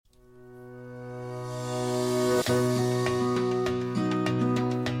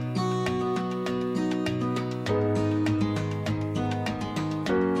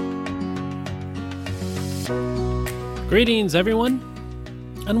Greetings, everyone,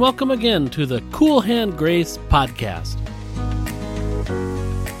 and welcome again to the Cool Hand Grace Podcast.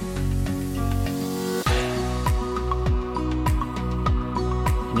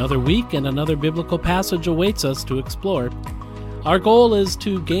 Another week and another biblical passage awaits us to explore. Our goal is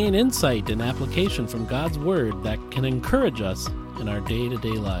to gain insight and application from God's Word that can encourage us in our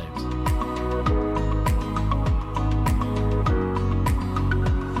day-to-day lives.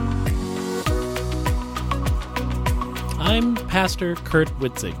 I'm Pastor Kurt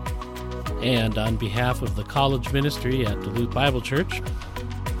Witzig, and on behalf of the college ministry at Duluth Bible Church,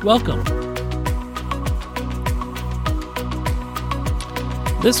 welcome.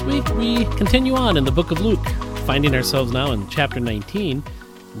 This week we continue on in the book of Luke, finding ourselves now in chapter 19.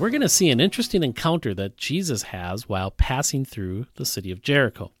 We're going to see an interesting encounter that Jesus has while passing through the city of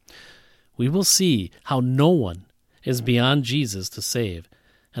Jericho. We will see how no one is beyond Jesus to save,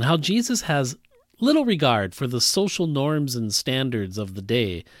 and how Jesus has little regard for the social norms and standards of the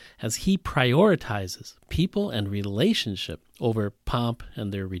day as he prioritizes people and relationship over pomp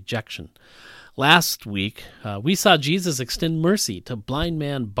and their rejection. Last week, we saw Jesus extend mercy to blind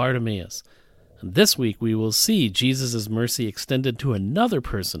man Bartimaeus. And this week, we will see Jesus' mercy extended to another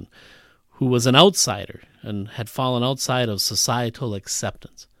person who was an outsider and had fallen outside of societal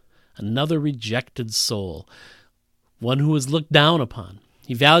acceptance. Another rejected soul, one who was looked down upon,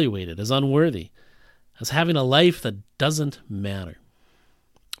 evaluated as unworthy, as having a life that doesn't matter.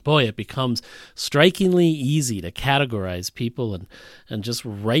 Boy, it becomes strikingly easy to categorize people and just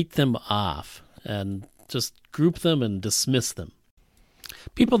write them off and just group them and dismiss them.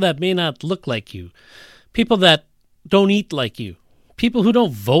 People that may not look like you, people that don't eat like you, people who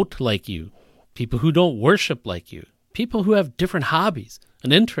don't vote like you, people who don't worship like you, people who have different hobbies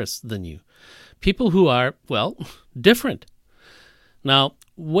and interests than you, people who are, well, different. Now,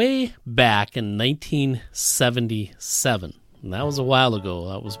 way back in 1977, and that was a while ago.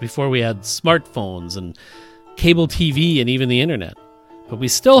 That was before we had smartphones and cable TV and even the internet. But we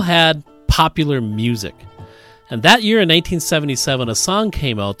still had popular music. And that year in 1977, a song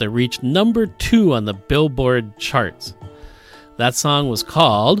came out that reached number 2 on the Billboard charts. That song was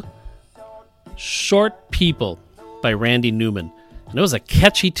called Short People by Randy Newman. And it was a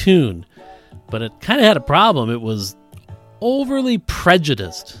catchy tune, but it kind of had a problem. It was overly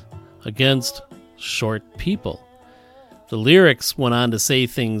prejudiced against short people. The lyrics went on to say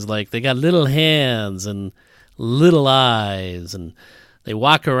things like they got little hands and little eyes, and they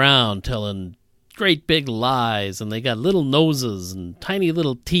walk around telling great big lies, and they got little noses and tiny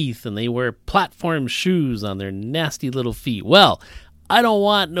little teeth, and they wear platform shoes on their nasty little feet. Well, I don't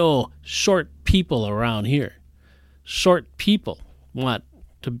want no short people around here. Short people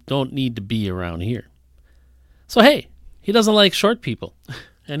don't need to be around here. So hey, he doesn't like short people,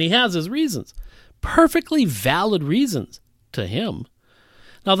 and he has his reasons. Perfectly valid reasons to him.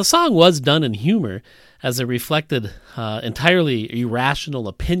 Now, the song was done in humor, as it reflected entirely irrational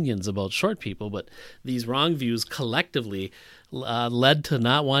opinions about short people, but these wrong views collectively led to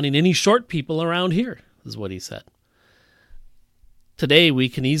not wanting any short people around here, is what he said. Today, we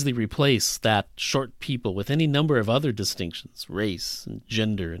can easily replace that short people with any number of other distinctions: race and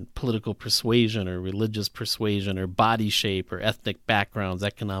gender and political persuasion or religious persuasion or body shape or ethnic backgrounds,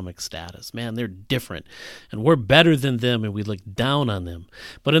 economic status. Man, they're different, and we're better than them, and we look down on them.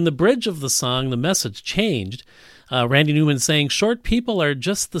 But in the bridge of the song, the message changed. Randy Newman saying, short people are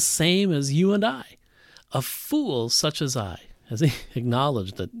just the same as you and I. A fool such as I, as he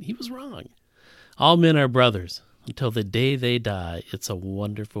acknowledged that he was wrong. All men are brothers. Until the day they die, it's a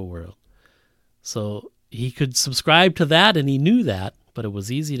wonderful world. So he could subscribe to that, and he knew that, but it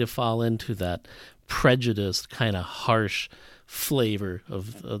was easy to fall into that prejudiced, kind of harsh flavor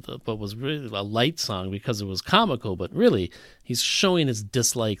of what was really a light song because it was comical, but really he's showing his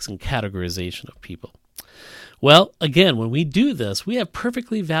dislikes and categorization of people. Well, again, when we do this, we have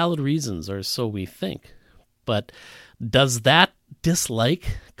perfectly valid reasons, or so we think. But does that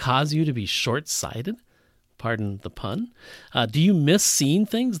dislike cause you to be short-sighted? Pardon the pun. Do you miss seeing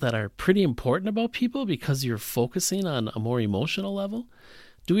things that are pretty important about people because you're focusing on a more emotional level?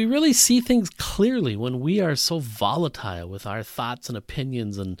 Do we really see things clearly when we are so volatile with our thoughts and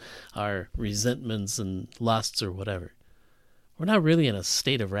opinions and our resentments and lusts or whatever? We're not really in a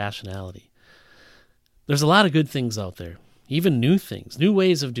state of rationality. There's a lot of good things out there, even new things, new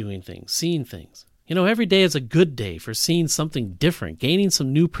ways of doing things, seeing things. Every day is a good day for seeing something different, gaining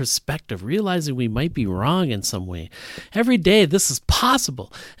some new perspective, realizing we might be wrong in some way. Every day this is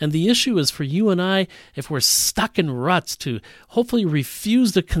possible. And the issue is for you and I, if we're stuck in ruts, to hopefully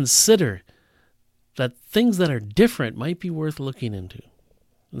refuse to consider that things that are different might be worth looking into,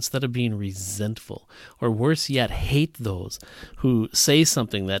 instead of being resentful, or worse yet, hate those who say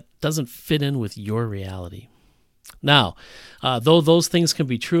something that doesn't fit in with your reality. Now, though those things can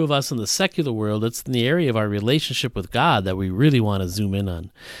be true of us in the secular world, it's in the area of our relationship with God that we really want to zoom in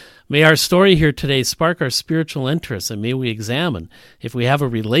on. May our story here today spark our spiritual interest, and may we examine if we have a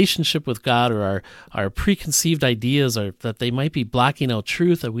relationship with God, or our preconceived ideas are that they might be blocking out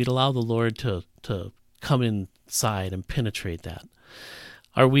truth, that we'd allow the Lord to come inside and penetrate that.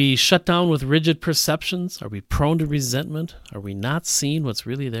 Are we shut down with rigid perceptions? Are we prone to resentment? Are we not seeing what's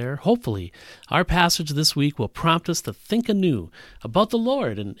really there? Hopefully, our passage this week will prompt us to think anew about the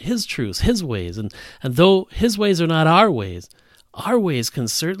Lord and His truths, His ways. And though His ways are not our ways can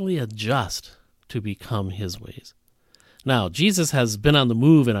certainly adjust to become His ways. Now, Jesus has been on the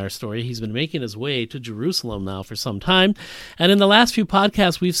move in our story. He's been making his way to Jerusalem now for some time. And in the last few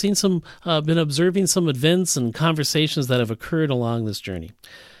podcasts, we've seen been observing some events and conversations that have occurred along this journey.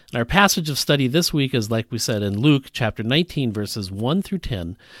 And our passage of study this week is, like we said, in Luke chapter 19, verses 1 through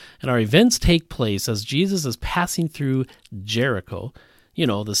 10. And our events take place as Jesus is passing through Jericho,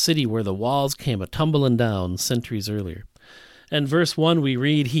 the city where the walls came a-tumbling down centuries earlier. In verse 1 we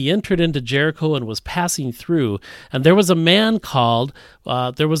read, "He entered into Jericho and was passing through, and there was a man there called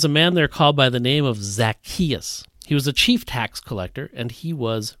by the name of Zacchaeus. He was a chief tax collector, and he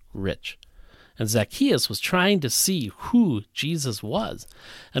was rich. And Zacchaeus was trying to see who Jesus was,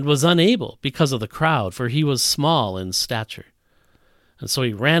 and was unable because of the crowd, for he was small in stature. And so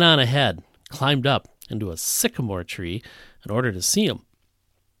he ran on ahead, climbed up into a sycamore tree in order to see him,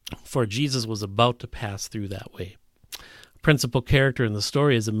 for Jesus was about to pass through that way." Principal character in the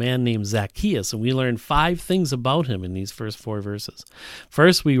story is a man named Zacchaeus, and we learn 5 things about him in these first 4 verses.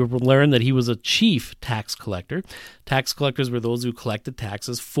 First, we learn that he was a chief tax collector. Tax collectors were those who collected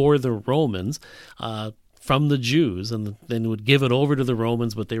taxes for the Romans from the Jews, and then would give it over to the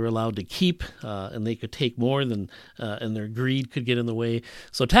Romans, but they were allowed to keep, and they could take more than, and their greed could get in the way.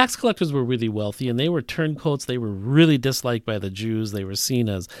 So tax collectors were really wealthy, and they were turncoats. They were really disliked by the Jews. They were seen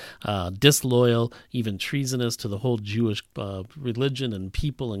as disloyal, even treasonous to the whole Jewish religion and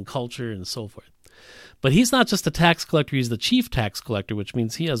people and culture and so forth. But he's not just a tax collector, he's the chief tax collector, which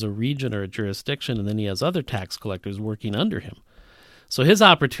means he has a region or a jurisdiction, and then he has other tax collectors working under him. So his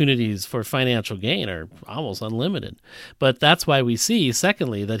opportunities for financial gain are almost unlimited. But that's why we see,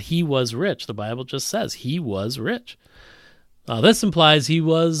 secondly, that he was rich. The Bible just says he was rich. This implies he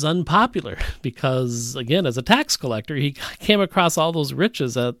was unpopular because, again, as a tax collector, he came across all those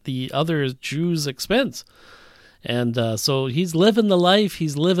riches at the other Jews' expense. And so he's living the life,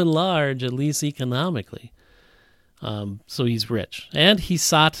 he's living large, at least economically. So he's rich. And he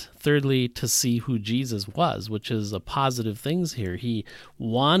sought, thirdly, to see who Jesus was, which is a positive thing here. He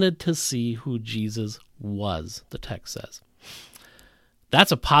wanted to see who Jesus was, the text says.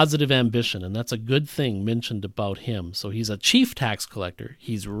 That's a positive ambition, and that's a good thing mentioned about him. So he's a chief tax collector,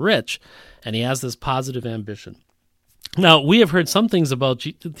 he's rich, and he has this positive ambition. Now, we have heard some things about,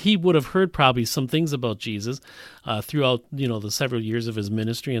 he would have heard probably some things about Jesus throughout, the several years of his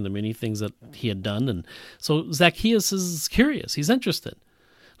ministry and the many things that he had done. And so Zacchaeus is curious. He's interested.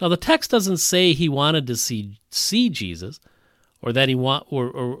 Now, the text doesn't say he wanted to see Jesus, or that he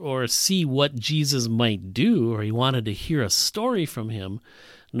or see what Jesus might do, or he wanted to hear a story from him.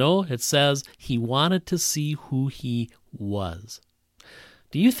 No, it says he wanted to see who he was.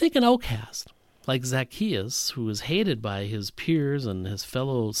 Do you think an outcast like Zacchaeus, who was hated by his peers and his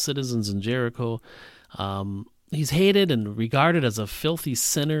fellow citizens in Jericho, he's hated and regarded as a filthy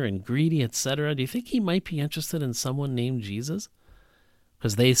sinner and greedy, etc. Do you think he might be interested in someone named Jesus?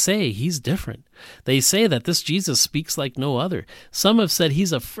 Because they say he's different. They say that this Jesus speaks like no other. Some have said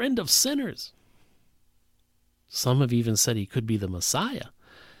he's a friend of sinners. Some have even said he could be the Messiah.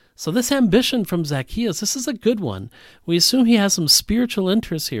 So this ambition from Zacchaeus, this is a good one. We assume he has some spiritual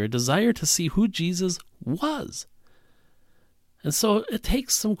interest here, a desire to see who Jesus was. And so it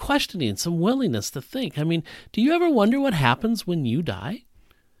takes some questioning, some willingness to think. I mean, do you ever wonder what happens when you die?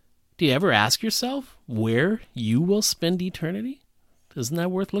 Do you ever ask yourself where you will spend eternity? Isn't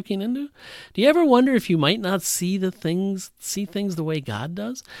that worth looking into? Do you ever wonder if you might not see things the way God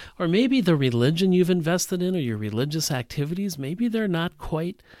does? Or maybe the religion you've invested in or your religious activities, maybe they're not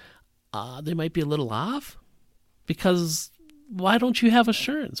quite, they might be a little off? Because why don't you have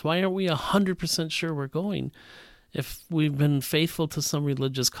assurance? Why aren't we 100% sure we're going if we've been faithful to some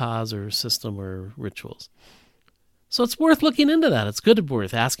religious cause or system or rituals. So it's worth looking into that. It's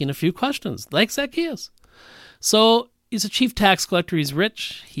worth asking a few questions, like Zacchaeus. So he's a chief tax collector. He's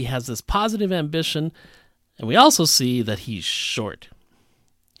rich. He has this positive ambition. And we also see that he's short.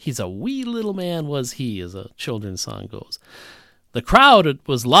 He's a wee little man, was he, as a children's song goes. The crowd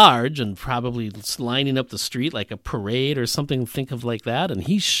was large and probably lining up the street like a parade or something, think of like that. And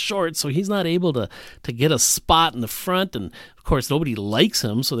he's short, so he's not able to get a spot in the front. And, of course, nobody likes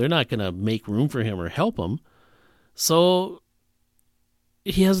him, so they're not going to make room for him or help him. So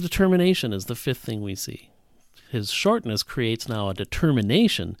he has determination is the fifth thing we see. His shortness creates now a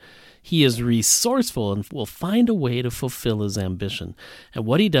determination. He is resourceful and will find a way to fulfill his ambition. And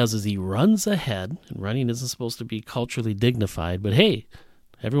what he does is he runs ahead, and running isn't supposed to be culturally dignified, but hey,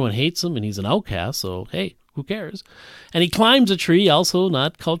 everyone hates him and he's an outcast, so hey, who cares? And he climbs a tree, also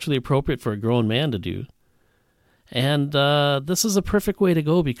not culturally appropriate for a grown man to do. And this is a perfect way to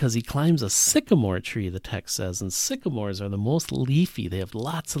go because he climbs a sycamore tree, the text says. And sycamores are the most leafy. They have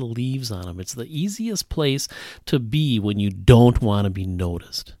lots of leaves on them. It's the easiest place to be when you don't want to be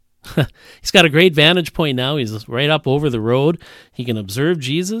noticed. He's got a great vantage point now. He's right up over the road. He can observe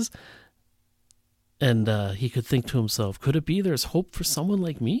Jesus. And he could think to himself, could it be there's hope for someone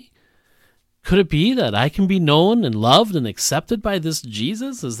like me? Could it be that I can be known and loved and accepted by this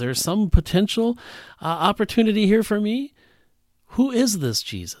Jesus? Is there some potential opportunity here for me? Who is this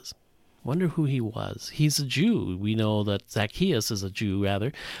Jesus? Wonder who he was. He's a Jew. We know that Zacchaeus is a Jew,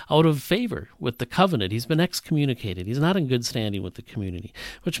 rather, out of favor with the covenant. He's been excommunicated. He's not in good standing with the community,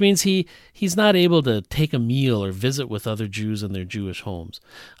 which means he's not able to take a meal or visit with other Jews in their Jewish homes.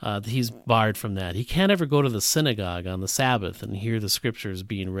 He's barred from that. He can't ever go to the synagogue on the Sabbath and hear the scriptures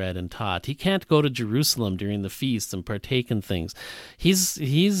being read and taught. He can't go to Jerusalem during the feasts and partake in things. He's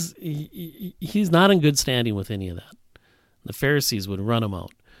not in good standing with any of that. The Pharisees would run him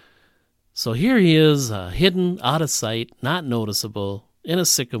out. So here he is, hidden, out of sight, not noticeable, in a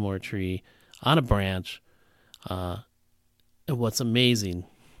sycamore tree, on a branch. And what's amazing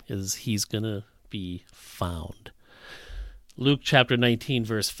is he's going to be found. Luke chapter 19,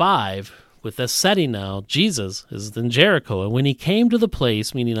 verse 5, with this setting now, Jesus is in Jericho. And when he came to the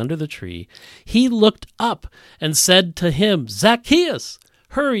place, meaning under the tree, he looked up and said to him, Zacchaeus,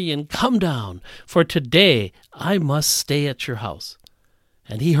 hurry and come down, for today I must stay at your house.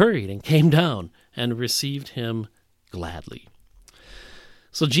 And he hurried and came down and received him gladly.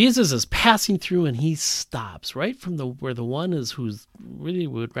 So Jesus is passing through and he stops right from where the one is who's really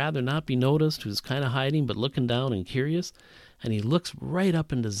would rather not be noticed, who's kind of hiding but looking down and curious. And he looks right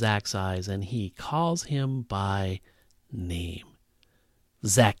up into Zach's eyes and he calls him by name.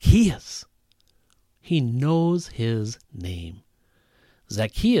 Zacchaeus. He knows his name.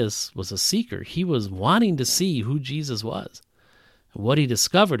 Zacchaeus was a seeker. He was wanting to see who Jesus was. What he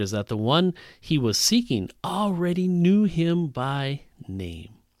discovered is that the one he was seeking already knew him by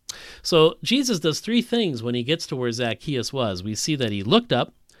name. So Jesus does three things when he gets to where Zacchaeus was. We see that he looked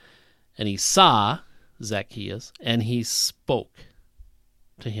up and he saw Zacchaeus and he spoke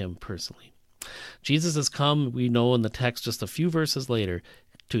to him personally. Jesus has come, we know in the text just a few verses later,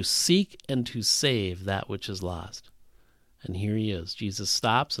 to seek and to save that which is lost. And here he is. Jesus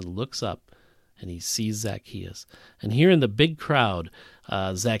stops and looks up. And he sees Zacchaeus. And here in the big crowd,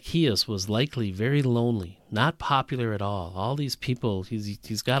 Zacchaeus was likely very lonely, not popular at all. All these people,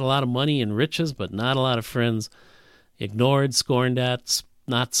 he's got a lot of money and riches, but not a lot of friends. Ignored, scorned at,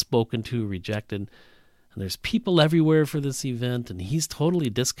 not spoken to, rejected. And there's people everywhere for this event, and he's totally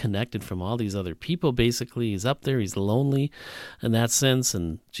disconnected from all these other people, basically. He's up there, he's lonely in that sense,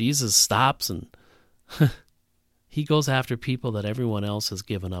 and Jesus stops and he goes after people that everyone else has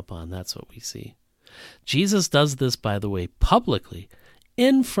given up on. That's what we see. Jesus does this, by the way, publicly,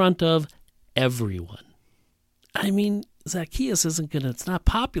 in front of everyone. I mean, Zacchaeus it's not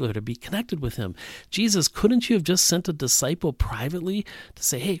popular to be connected with him. Jesus, couldn't you have just sent a disciple privately to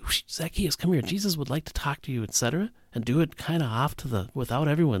say, hey, Zacchaeus, come here. Jesus would like to talk to you, etc., and do it kind of without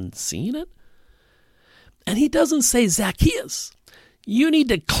everyone seeing it? And he doesn't say, Zacchaeus, you need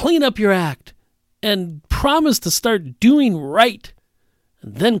to clean up your act and promise to start doing right,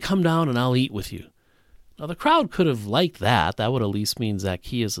 and then come down and I'll eat with you. Now, the crowd could have liked that. That would at least mean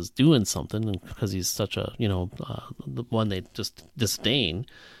Zacchaeus is doing something because he's such a, the one they just disdain.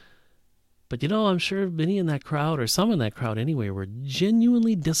 But, I'm sure many in that crowd, or some in that crowd anyway, were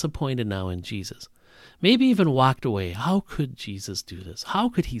genuinely disappointed now in Jesus. Maybe even walked away. How could Jesus do this? How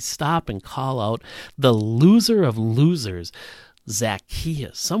could he stop and call out the loser of losers,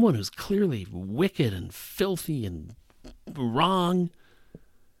 Zacchaeus, someone who's clearly wicked and filthy and wrong?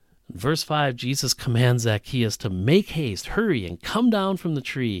 In verse 5, Jesus commands Zacchaeus to make haste, hurry, and come down from the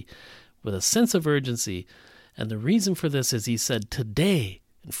tree with a sense of urgency. And the reason for this is he said, today,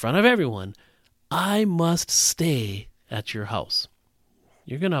 in front of everyone, I must stay at your house.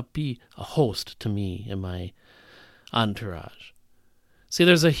 You're going to be a host to me and my entourage. See,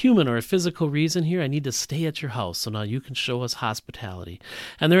 there's a human or a physical reason here. I need to stay at your house so now you can show us hospitality.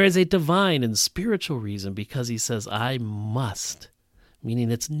 And there is a divine and spiritual reason because he says, I must, meaning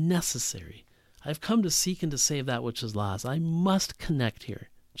it's necessary. I've come to seek and to save that which is lost. I must connect here,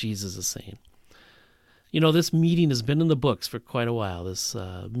 Jesus is saying. You know, this meeting has been in the books for quite a while, this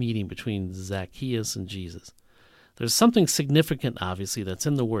meeting between Zacchaeus and Jesus. There's something significant, obviously, that's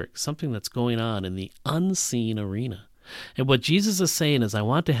in the works, something that's going on in the unseen arena. And what Jesus is saying is, I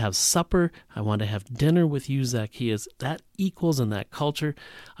want to have supper, I want to have dinner with you, Zacchaeus. That equals in that culture.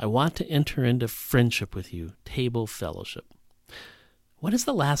 I want to enter into friendship with you, table fellowship. When is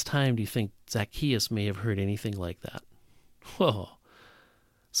the last time do you think Zacchaeus may have heard anything like that? Whoa.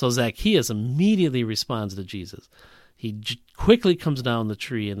 So Zacchaeus immediately responds to Jesus. He quickly comes down the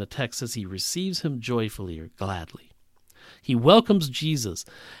tree, and the text says he receives him joyfully or gladly. He welcomes Jesus,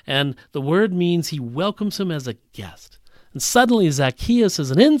 and the word means he welcomes him as a guest. And suddenly Zacchaeus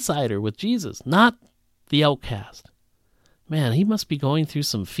is an insider with Jesus, not the outcast. Man, he must be going through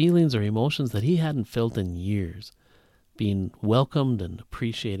some feelings or emotions that he hadn't felt in years, being welcomed and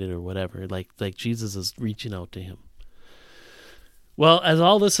appreciated or whatever, like Jesus is reaching out to him. Well, as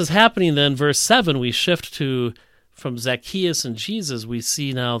all this is happening then, verse 7, we shift to, from Zacchaeus and Jesus, we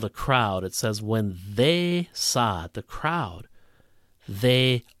see now the crowd. It says, when they saw it, the crowd,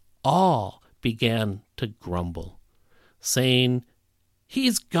 they all began to grumble, saying,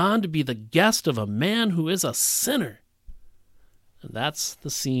 he's gone to be the guest of a man who is a sinner. And that's the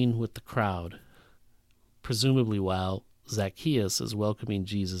scene with the crowd, presumably while Zacchaeus is welcoming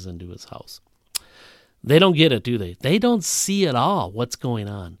Jesus into his house. They don't get it, do they? They don't see at all what's going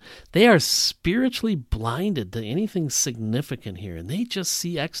on. They are spiritually blinded to anything significant here, and they just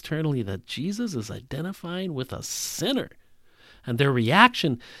see externally that Jesus is identifying with a sinner. And their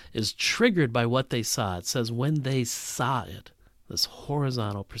reaction is triggered by what they saw. It says, when they saw it, this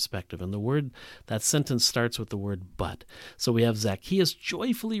horizontal perspective. And the word, that sentence starts with the word but. So we have Zacchaeus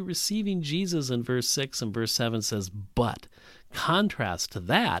joyfully receiving Jesus in verse 6, and verse 7 says, but. Contrast to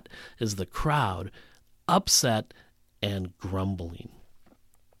that is the crowd upset and grumbling.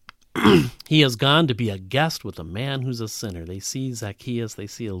 He has gone to be a guest with a man who's a sinner. They see Zacchaeus, they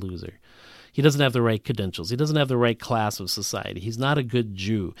see a loser. He doesn't have the right credentials. He doesn't have the right class of society. He's not a good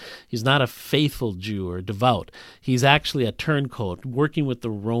Jew. He's not a faithful Jew or devout. He's actually a turncoat working with the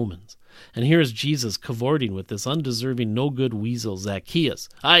Romans. And here's Jesus cavorting with this undeserving, no-good weasel, Zacchaeus.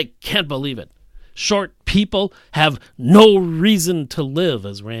 I can't believe it. Short people have no reason to live,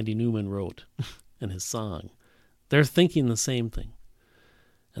 as Randy Newman wrote in his song. They're thinking the same thing.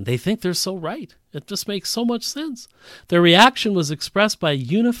 And they think they're so right. It just makes so much sense. Their reaction was expressed by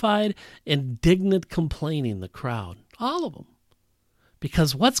unified, indignant complaining, the crowd. All of them.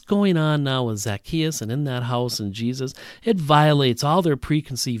 Because what's going on now with Zacchaeus and in that house and Jesus, it violates all their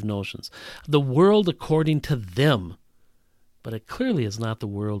preconceived notions. The world according to them. But it clearly is not the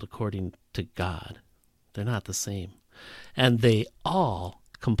world according to God. They're not the same. And they all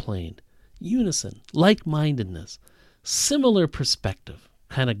complained. Unison, like-mindedness, similar perspective.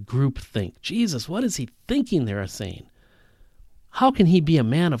 Kind of group think. Jesus, what is he thinking, they're saying? How can he be a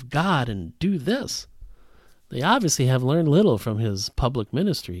man of God and do this? They obviously have learned little from his public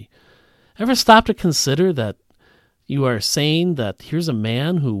ministry. Ever stop to consider that you are saying that here's a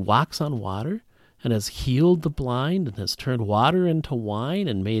man who walks on water and has healed the blind and has turned water into wine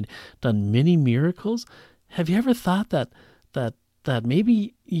and done many miracles? Have you ever thought that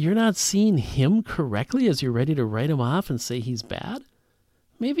maybe you're not seeing him correctly as you're ready to write him off and say he's bad?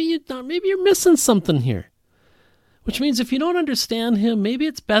 Maybe you're missing something here. Which means if you don't understand him, maybe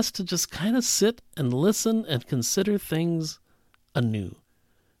it's best to just kind of sit and listen and consider things anew.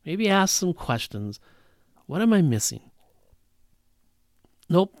 Maybe ask some questions. What am I missing?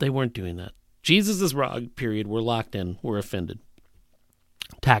 Nope, they weren't doing that. Jesus is wrong, period. We're locked in. We're offended.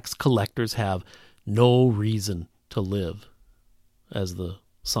 Tax collectors have no reason to live, as the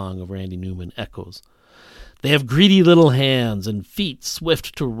song of Randy Newman echoes. They have greedy little hands and feet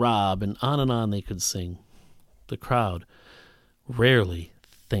swift to rob, and on they could sing. The crowd rarely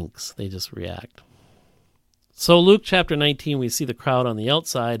thinks, they just react. So Luke chapter 19, we see the crowd on the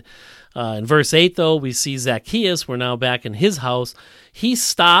outside. In verse 8, though, we see Zacchaeus. We're now back in his house. He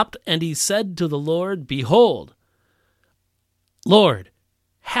stopped and he said to the Lord, behold, Lord,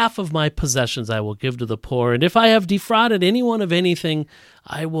 half of my possessions I will give to the poor, and if I have defrauded anyone of anything,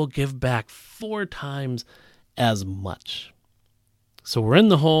 I will give back 4 times as much. So we're in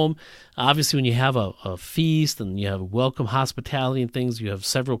the home. Obviously, when you have a feast and you have welcome hospitality and things, you have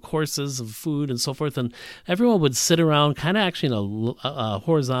several courses of food and so forth, and everyone would sit around kind of actually in a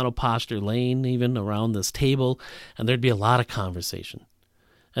horizontal posture, laying even around this table, and there'd be a lot of conversation.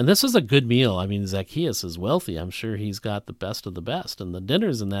 And this was a good meal. I mean, Zacchaeus is wealthy. I'm sure he's got the best of the best. And the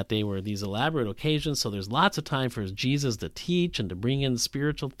dinners in that day were these elaborate occasions, so there's lots of time for Jesus to teach and to bring in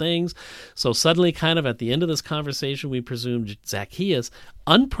spiritual things. So suddenly, kind of at the end of this conversation, we presume Zacchaeus,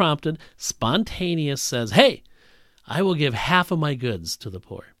 unprompted, spontaneous, says, "Hey, I will give half of my goods to the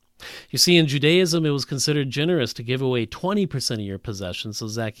poor." You see, in Judaism, it was considered generous to give away 20% of your possessions, so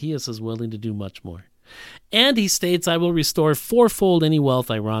Zacchaeus is willing to do much more. And he states, "I will restore 4-fold any wealth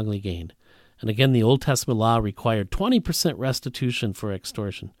I wrongly gained." And again, the Old Testament law required 20% restitution for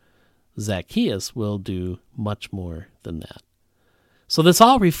extortion. Zacchaeus will do much more than that. So this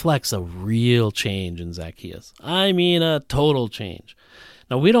all reflects a real change in Zacchaeus. I mean, a total change.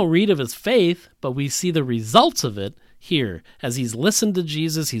 Now, we don't read of his faith, but we see the results of it here. As he's listened to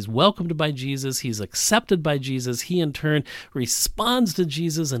Jesus, he's welcomed by Jesus, he's accepted by Jesus, he in turn responds to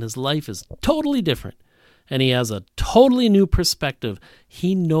Jesus, and his life is totally different. And he has a totally new perspective.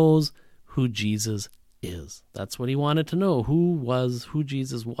 He knows who Jesus is. That's what he wanted to know, who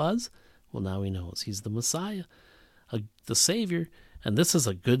Jesus was. Well, now he knows. He's the Messiah, the Savior. And this is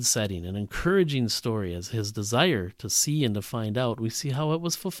a good setting, an encouraging story, as his desire to see and to find out, we see how it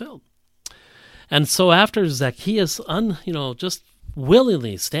was fulfilled. And so after Zacchaeus, just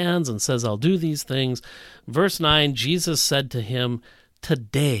willingly stands and says, "I'll do these things," verse 9, Jesus said to him,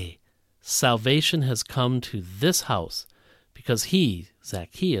 "Today salvation has come to this house, because he,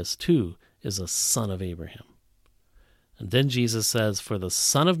 Zacchaeus, too, is a son of Abraham." And then Jesus says, "For the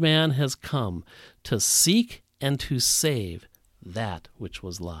Son of Man has come to seek and to save that which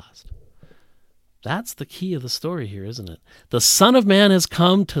was lost." That's the key of the story here, isn't it? The Son of Man has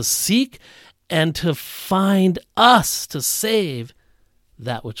come to seek and to find us, to save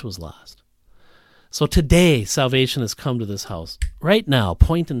that which was lost. So today, salvation has come to this house, right now,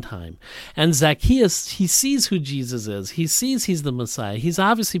 point in time. And Zacchaeus, he sees who Jesus is. He sees he's the Messiah. He's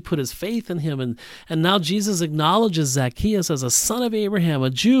obviously put his faith in him. And now Jesus acknowledges Zacchaeus as a son of Abraham, a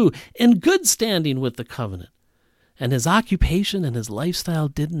Jew, in good standing with the covenant. And his occupation and his lifestyle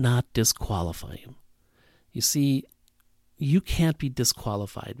did not disqualify him. You see, you can't be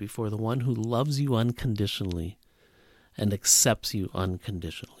disqualified before the one who loves you unconditionally and accepts you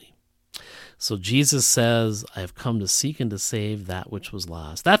unconditionally. So Jesus says, "I have come to seek and to save that which was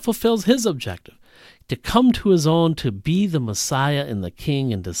lost." That fulfills his objective, to come to his own, to be the Messiah and the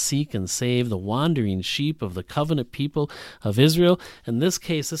King, and to seek and save the wandering sheep of the covenant people of Israel. In this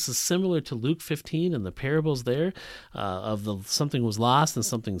case, this is similar to Luke 15 and the parables there something was lost and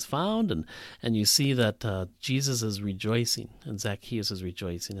something's found. And you see that Jesus is rejoicing and Zacchaeus is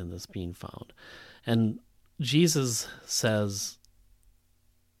rejoicing in this being found. And Jesus says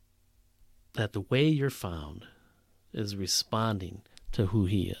that the way you're found is responding to who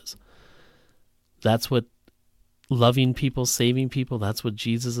he is. That's what loving people, saving people, that's what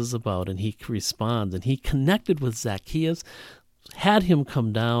Jesus is about. And he responds. And he connected with Zacchaeus, had him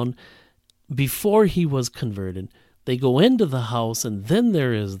come down before he was converted. They go into the house, and then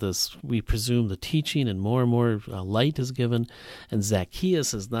there is this, we presume, the teaching, and more light is given. And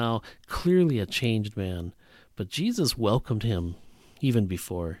Zacchaeus is now clearly a changed man. But Jesus welcomed him even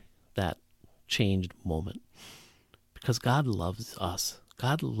before that changed moment. Because God loves us.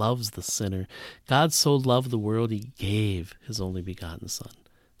 God loves the sinner. God so loved the world, he gave his only begotten Son.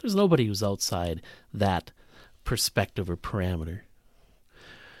 There's nobody who's outside that perspective or parameter.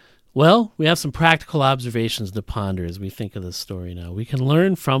 Well, we have some practical observations to ponder as we think of this story now. We can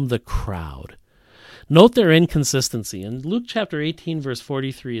learn from the crowd. Note their inconsistency. In Luke chapter 18, verse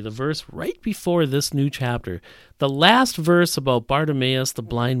 43, the verse right before this new chapter, the last verse about Bartimaeus, the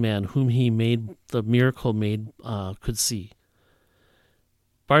blind man, whom he made the miracle could see.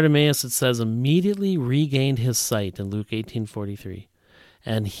 Bartimaeus, it says, immediately regained his sight in Luke 18:43,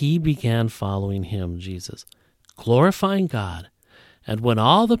 and he began following him, Jesus, glorifying God. And when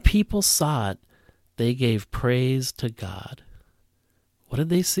all the people saw it, they gave praise to God. What did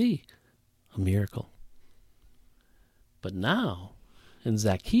they see? A miracle. But now, in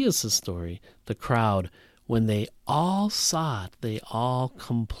Zacchaeus' story, the crowd, when they all saw it, they all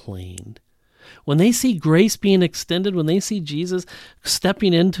complained. When they see grace being extended, when they see Jesus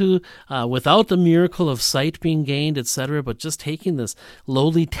stepping into, without the miracle of sight being gained, etc., but just taking this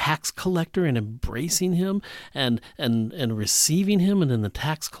lowly tax collector and embracing him and receiving him, and then the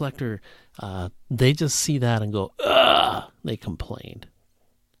tax collector, they just see that and go, ugh, they complained.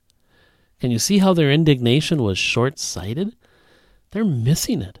 Can you see how their indignation was short-sighted? They're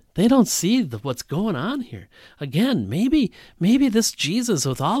missing it. They don't see what's going on here. Again, maybe this Jesus,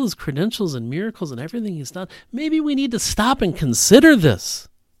 with all his credentials and miracles and everything he's done, maybe we need to stop and consider this,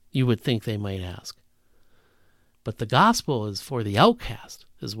 you would think they might ask. But the gospel is for the outcast,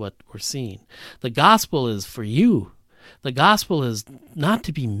 is what we're seeing. The gospel is for you. The gospel is not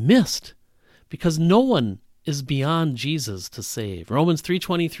to be missed, because no one is beyond Jesus to save. Romans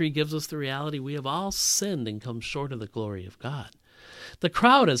 3:23 gives us the reality we have all sinned and come short of the glory of God. The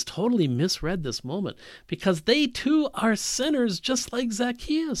crowd has totally misread this moment, because they too are sinners just like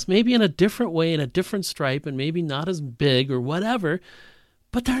Zacchaeus, maybe in a different way, in a different stripe, and maybe not as big or whatever,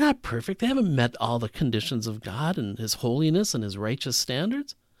 but they're not perfect. They haven't met all the conditions of God and his holiness and his righteous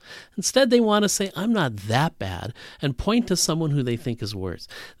standards. Instead, they want to say, I'm not that bad, and point to someone who they think is worse.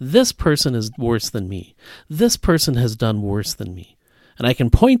 This person is worse than me. This person has done worse than me. And I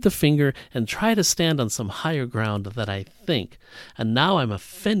can point the finger and try to stand on some higher ground that I think. And now I'm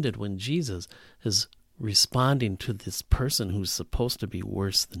offended when Jesus is responding to this person who's supposed to be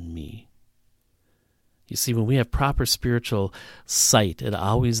worse than me. You see, when we have proper spiritual sight, it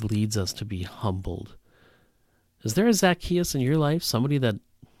always leads us to be humbled. Is there a Zacchaeus in your life, somebody that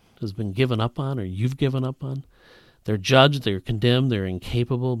has been given up on, or you've given up on? They're judged, they're condemned, they're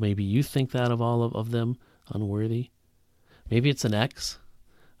incapable. Maybe you think that of all of them, unworthy. Maybe it's an ex,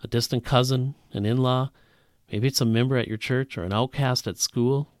 a distant cousin, an in-law. Maybe it's a member at your church or an outcast at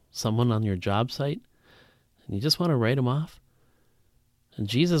school, someone on your job site, and you just want to write them off. And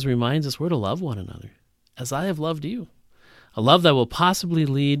Jesus reminds us we're to love one another, as I have loved you. A love that will possibly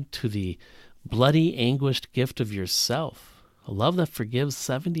lead to the bloody, anguished gift of yourself. A love that forgives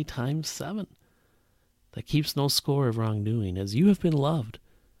 70 times 7, that keeps no score of wrongdoing. As you have been loved,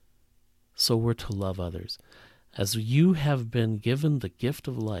 so we're to love others. As you have been given the gift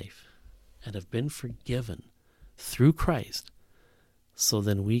of life and have been forgiven through Christ, so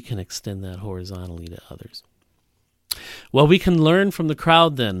then we can extend that horizontally to others. Well, we can learn from the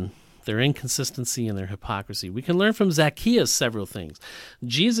crowd then, their inconsistency and their hypocrisy. We can learn from Zacchaeus several things.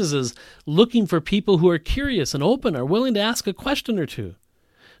 Jesus is looking for people who are curious and open, are willing to ask a question or two.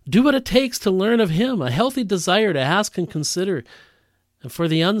 Do what it takes to learn of him, a healthy desire to ask and consider. And for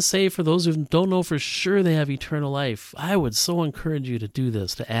the unsaved, for those who don't know for sure they have eternal life, I would so encourage you to do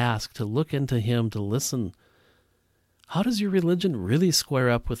this, to ask, to look into him, to listen. How does your religion really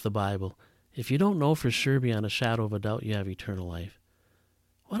square up with the Bible? If you don't know for sure beyond a shadow of a doubt you have eternal life,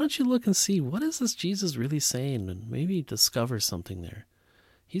 why don't you look and see, what is this Jesus really saying, and maybe discover something there.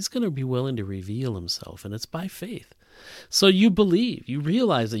 He's going to be willing to reveal himself, and it's by faith. So you believe, you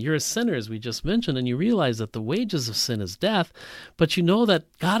realize that you're a sinner, as we just mentioned, and you realize that the wages of sin is death, but you know that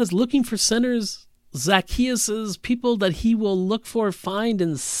God is looking for sinners, Zacchaeus, people that he will look for, find,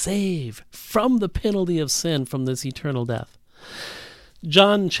 and save from the penalty of sin, from this eternal death.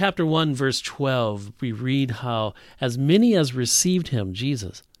 John chapter 1, verse 12, we read how, as many as received him,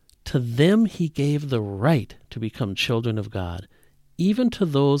 Jesus, to them he gave the right to become children of God, even to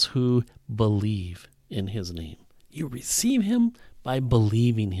those who believe in his name. You receive him by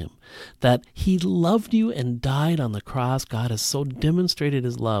believing him, that he loved you and died on the cross. God has so demonstrated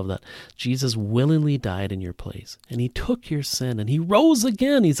his love that Jesus willingly died in your place, and he took your sin, and he rose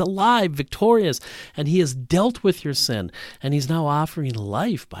again. He's alive, victorious, and he has dealt with your sin, and he's now offering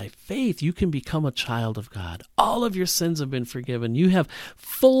life by faith. You can become a child of God. All of your sins have been forgiven. You have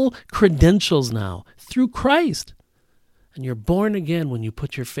full credentials now through Christ. And you're born again when you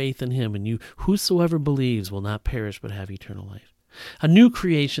put your faith in him, and you, whosoever believes, will not perish but have eternal life. A new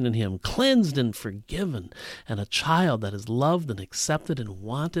creation in him, cleansed and forgiven, and a child that is loved and accepted and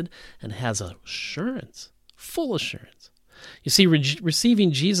wanted and has assurance, full assurance. You see,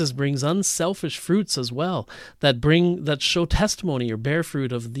 receiving Jesus brings unselfish fruits as well that show testimony or bear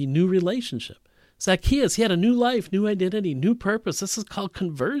fruit of the new relationship. Zacchaeus, he had a new life, new identity, new purpose. This is called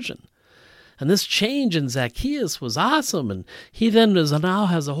conversion. And this change in Zacchaeus was awesome. And he then now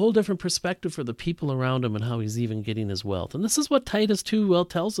has a whole different perspective for the people around him and how he's even getting his wealth. And this is what Titus 2 well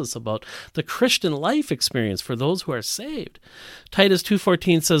tells us about the Christian life experience for those who are saved. Titus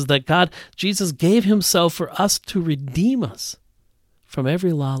 2:14 says that Jesus gave himself for us to redeem us from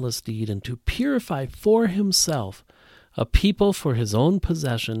every lawless deed and to purify for himself a people for his own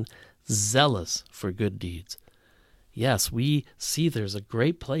possession, zealous for good deeds. Yes, we see there's a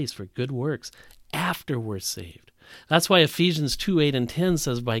great place for good works after we're saved. That's why Ephesians 2:8 and 10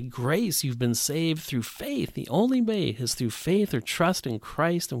 says, by grace you've been saved through faith. The only way is through faith or trust in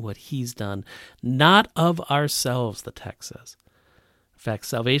Christ and what he's done, not of ourselves, the text says. In fact,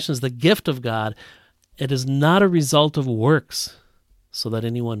 salvation is the gift of God. It is not a result of works, so that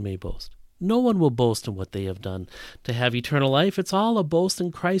anyone may boast. No one will boast in what they have done to have eternal life. It's all a boast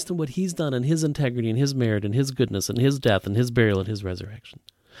in Christ and what he's done and his integrity and his merit and his goodness and his death and his burial and his resurrection.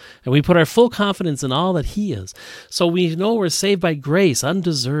 And we put our full confidence in all that he is. So we know we're saved by grace,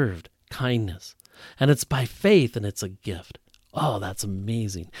 undeserved kindness. And it's by faith and it's a gift. Oh, that's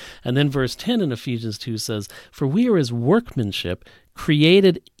amazing. And then verse 10 in Ephesians 2 says, for we are his workmanship,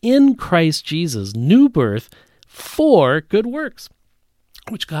 created in Christ Jesus, new birth for good works,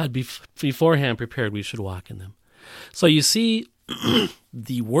 which God beforehand prepared we should walk in them. So you see,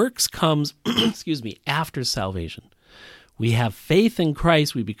 the works comes, after salvation. We have faith in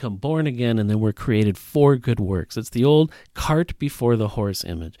Christ, we become born again, and then we're created for good works. It's the old cart before the horse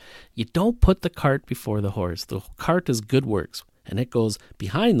image. You don't put the cart before the horse. The cart is good works, and it goes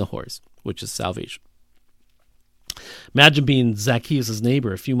behind the horse, which is salvation. Imagine being Zacchaeus'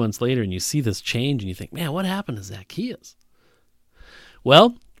 neighbor a few months later, and you see this change, and you think, man, what happened to Zacchaeus?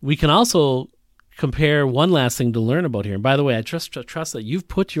 Well, we can also compare one last thing to learn about here. And by the way, I trust that you've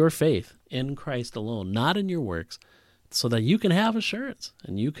put your faith in Christ alone, not in your works, so that you can have assurance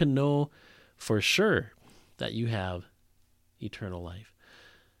and you can know for sure that you have eternal life.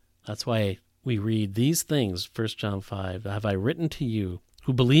 That's why we read these things, 1 John 5, have I written to you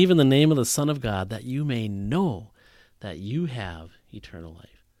who believe in the name of the Son of God, that you may know that you have eternal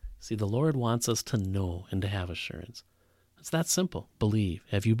life. See, the Lord wants us to know and to have assurance. It's that simple. Believe.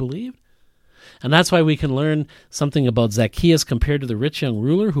 Have you believed? And that's why we can learn something about Zacchaeus compared to the rich young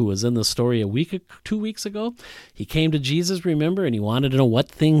ruler who was in the story 2 weeks ago. He came to Jesus, remember, and he wanted to know what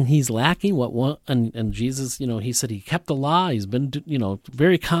thing he's lacking. And Jesus, he said he kept the law. He's been,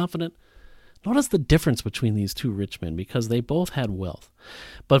 very confident. Notice the difference between these two rich men, because they both had wealth.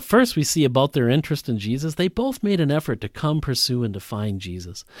 But first we see about their interest in Jesus. They both made an effort to come, pursue, and to find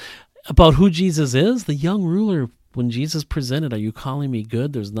Jesus. About who Jesus is, the young ruler, when Jesus presented, are you calling me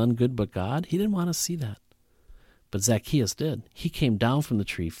good? There's none good but God. He didn't want to see that. But Zacchaeus did. He came down from the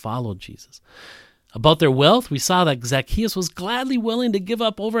tree, followed Jesus. About their wealth, we saw that Zacchaeus was gladly willing to give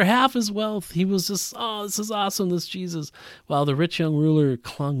up over half his wealth. He was just, this is awesome, this Jesus. While the rich young ruler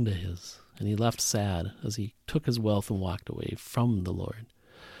clung to his, and he left sad as he took his wealth and walked away from the Lord.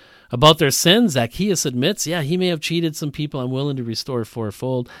 About their sins, Zacchaeus admits, he may have cheated some people. I'm willing to restore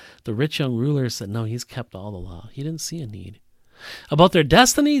fourfold. The rich young ruler said, no, he's kept all the law. He didn't see a need. About their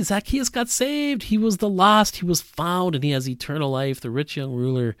destiny, Zacchaeus got saved. He was the lost. He was found, and he has eternal life. The rich young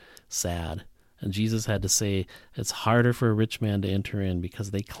ruler, sad. And Jesus had to say, it's harder for a rich man to enter in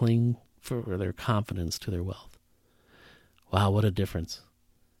because they cling for their confidence to their wealth. Wow, what a difference.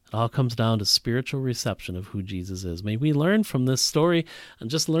 It all comes down to spiritual reception of who Jesus is. May we learn from this story and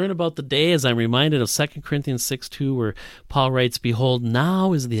just learn about the day, as I'm reminded of 2 Corinthians 6:2, where Paul writes, behold,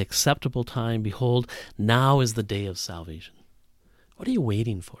 now is the acceptable time. Behold, now is the day of salvation. What are you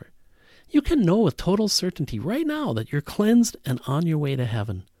waiting for? You can know with total certainty right now that you're cleansed and on your way to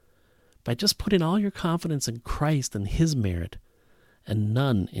heaven by just putting all your confidence in Christ and his merit and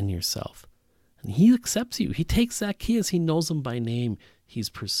none in yourself. And he accepts you. He takes Zacchaeus. He knows him by name. He's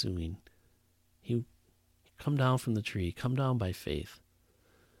pursuing. He come down from the tree. Come down by faith.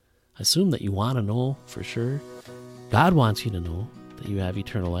 I assume that you want to know for sure. God wants you to know that you have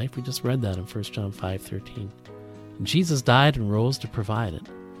eternal life. We just read that in 1 John 5:13. And Jesus died and rose to provide it.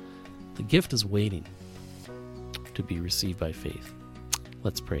 The gift is waiting to be received by faith.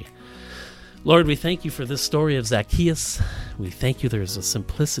 Let's pray. Lord, we thank you for this story of Zacchaeus. We thank you there's a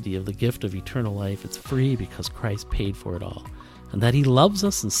simplicity of the gift of eternal life. It's free because Christ paid for it all. And that he loves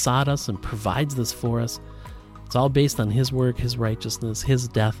us and sought us and provides this for us. It's all based on his work, his righteousness, his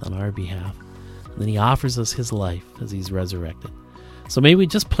death on our behalf. And then he offers us his life as he's resurrected. So may we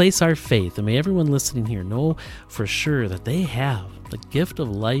just place our faith, and may everyone listening here know for sure that they have the gift of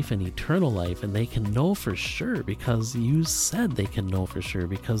life and eternal life, and they can know for sure because you said they can know for sure,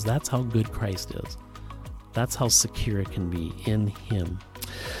 because that's how good Christ is. That's how secure it can be in him.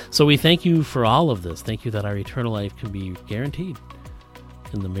 So we thank you for all of this. Thank you that our eternal life can be guaranteed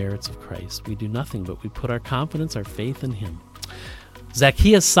in the merits of Christ. We do nothing, but we put our confidence, our faith in him.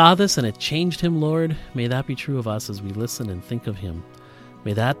 Zacchaeus saw this and it changed him, Lord. May that be true of us as we listen and think of him.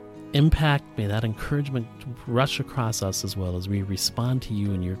 May that impact, may that encouragement rush across us as well as we respond to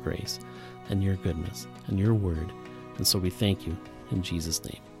you in your grace and your goodness and your word. And so we thank you in Jesus'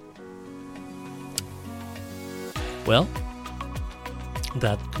 name. Well,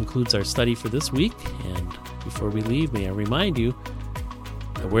 that concludes our study for this week. And before we leave, may I remind you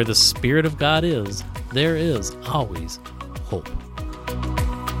that where the Spirit of God is, there is always hope.